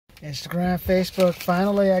Instagram, Facebook.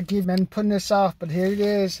 Finally, been putting this off, but here it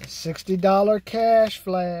is. $60 cash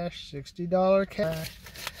flash. $60 cash.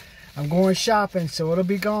 I'm going shopping, so it'll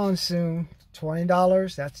be gone soon.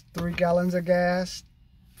 $20, that's 3 gallons of gas.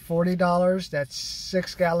 $40, that's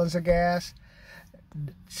 6 gallons of gas.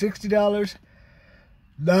 $60,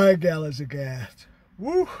 9 gallons of gas.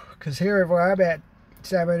 Woo! Because here where I'm at,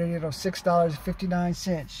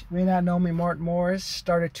 $6.59. You may not know me, Martin Morris.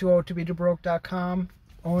 Started 202BeTooBroke.com.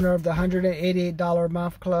 Owner of the $188 a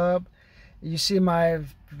month club. You see I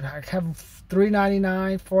have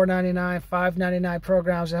 $3.99, $4.99, $5.99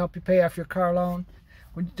 programs to help you pay off your car loan.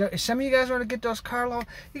 Some of you guys want to get those car loans.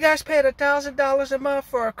 You guys paid $1,000 a month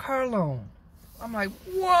for a car loan. I'm like,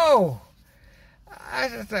 whoa! I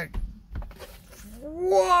just like,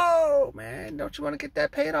 whoa, man! Don't you want to get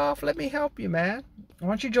that paid off? Let me help you, man. Why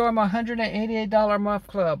don't you join my $188 a month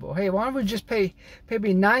club? Well, hey, why don't we just pay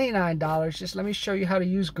me $99? Just let me show you how to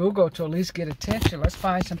use Google to at least get attention. Let's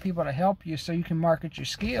find some people to help you so you can market your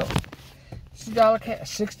skills.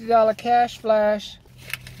 $60 cash flash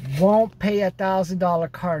won't pay a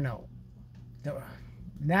 $1,000 car note.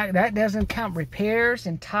 That doesn't count repairs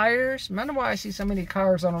and tires. I wonder why I see so many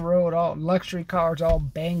cars on the road, all luxury cars, all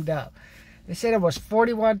banged up. They said it was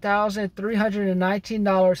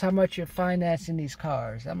 $41,319 how much you're financing these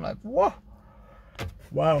cars. I'm like, whoa.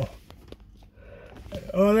 Wow.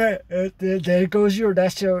 Oh, there goes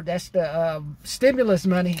that's the stimulus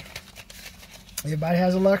money. Everybody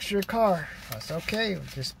has a luxury car. That's okay.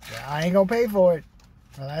 I ain't gonna pay for it.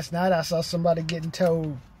 Well, last night I saw somebody getting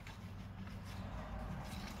towed.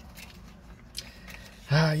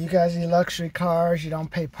 You guys need luxury cars. You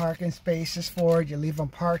don't pay parking spaces for it. You leave them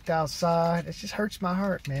parked outside. It just hurts my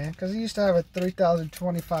heart, man. Because I used to have a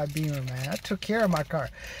 3025 Beamer, man. I took care of my car.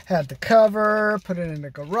 Had the cover, put it in the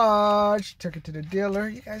garage, took it to the dealer.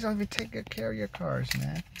 You guys don't even take good care of your cars,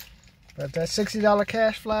 man. But that $60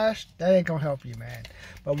 cash flash, that ain't going to help you, man.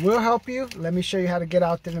 But we'll help you. Let me show you how to get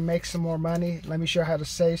out there and make some more money. Let me show you how to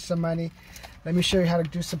save some money. Let me show you how to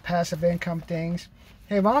do some passive income things.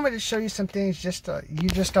 Hey, why don't I just show you some things you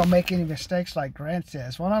just don't make any mistakes like Grant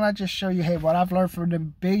says. Why don't I just show you, hey, what I've learned from the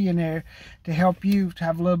billionaire to help you to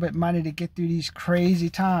have a little bit of money to get through these crazy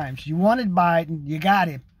times. You wanted Biden, you got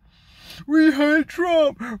him. We hate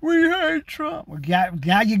Trump. We hate Trump. Well,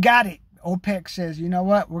 now you got it. OPEC says, you know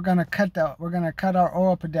what? We're gonna cut our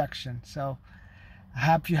oil production. So I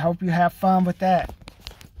hope you have fun with that.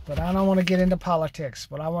 But I don't want to get into politics.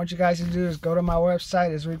 What I want you guys to do is go to my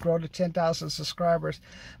website as we grow to 10,000 subscribers.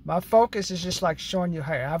 My focus is just like showing you,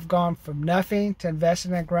 hey, I've gone from nothing to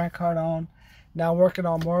investing in Grant Cardone. Now working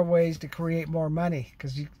on more ways to create more money.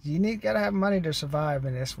 Because you gotta have money to survive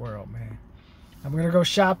in this world, man. I'm going to go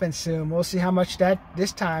shopping soon. We'll see how much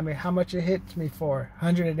this time and how much it hits me for.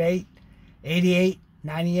 108, 88,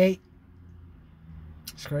 98.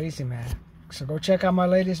 It's crazy, man. So go check out my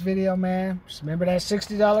latest video, man. Just remember that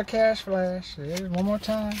 $60 cash flash. Here's one more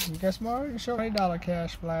time. You guys more? You show $20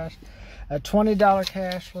 cash flash. A $20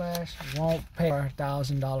 cash flash won't pay for a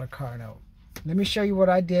 $1,000 car note. Let me show you what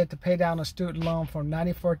I did to pay down a student loan from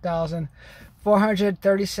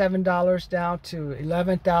 $94,437 down to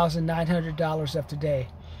 $11,900 of today.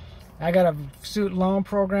 I got a student loan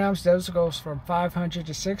programs. Those goes from $500 to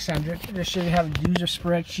 $600. Just show you how to use your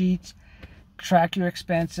spreadsheets, track your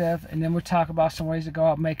expenses, and then we'll talk about some ways to go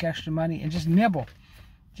out and make extra money and just nibble.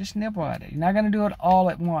 Just nibble at it. You're not going to do it all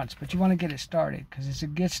at once, but you want to get it started, because as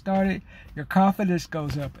it gets started, your confidence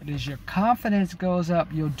goes up. And as your confidence goes up,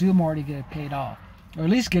 you'll do more to get it paid off, or at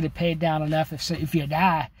least get it paid down enough if you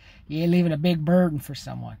die, you ain't leaving a big burden for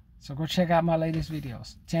someone. So go check out my latest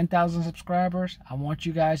videos. 10,000 subscribers. I want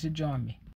you guys to join me.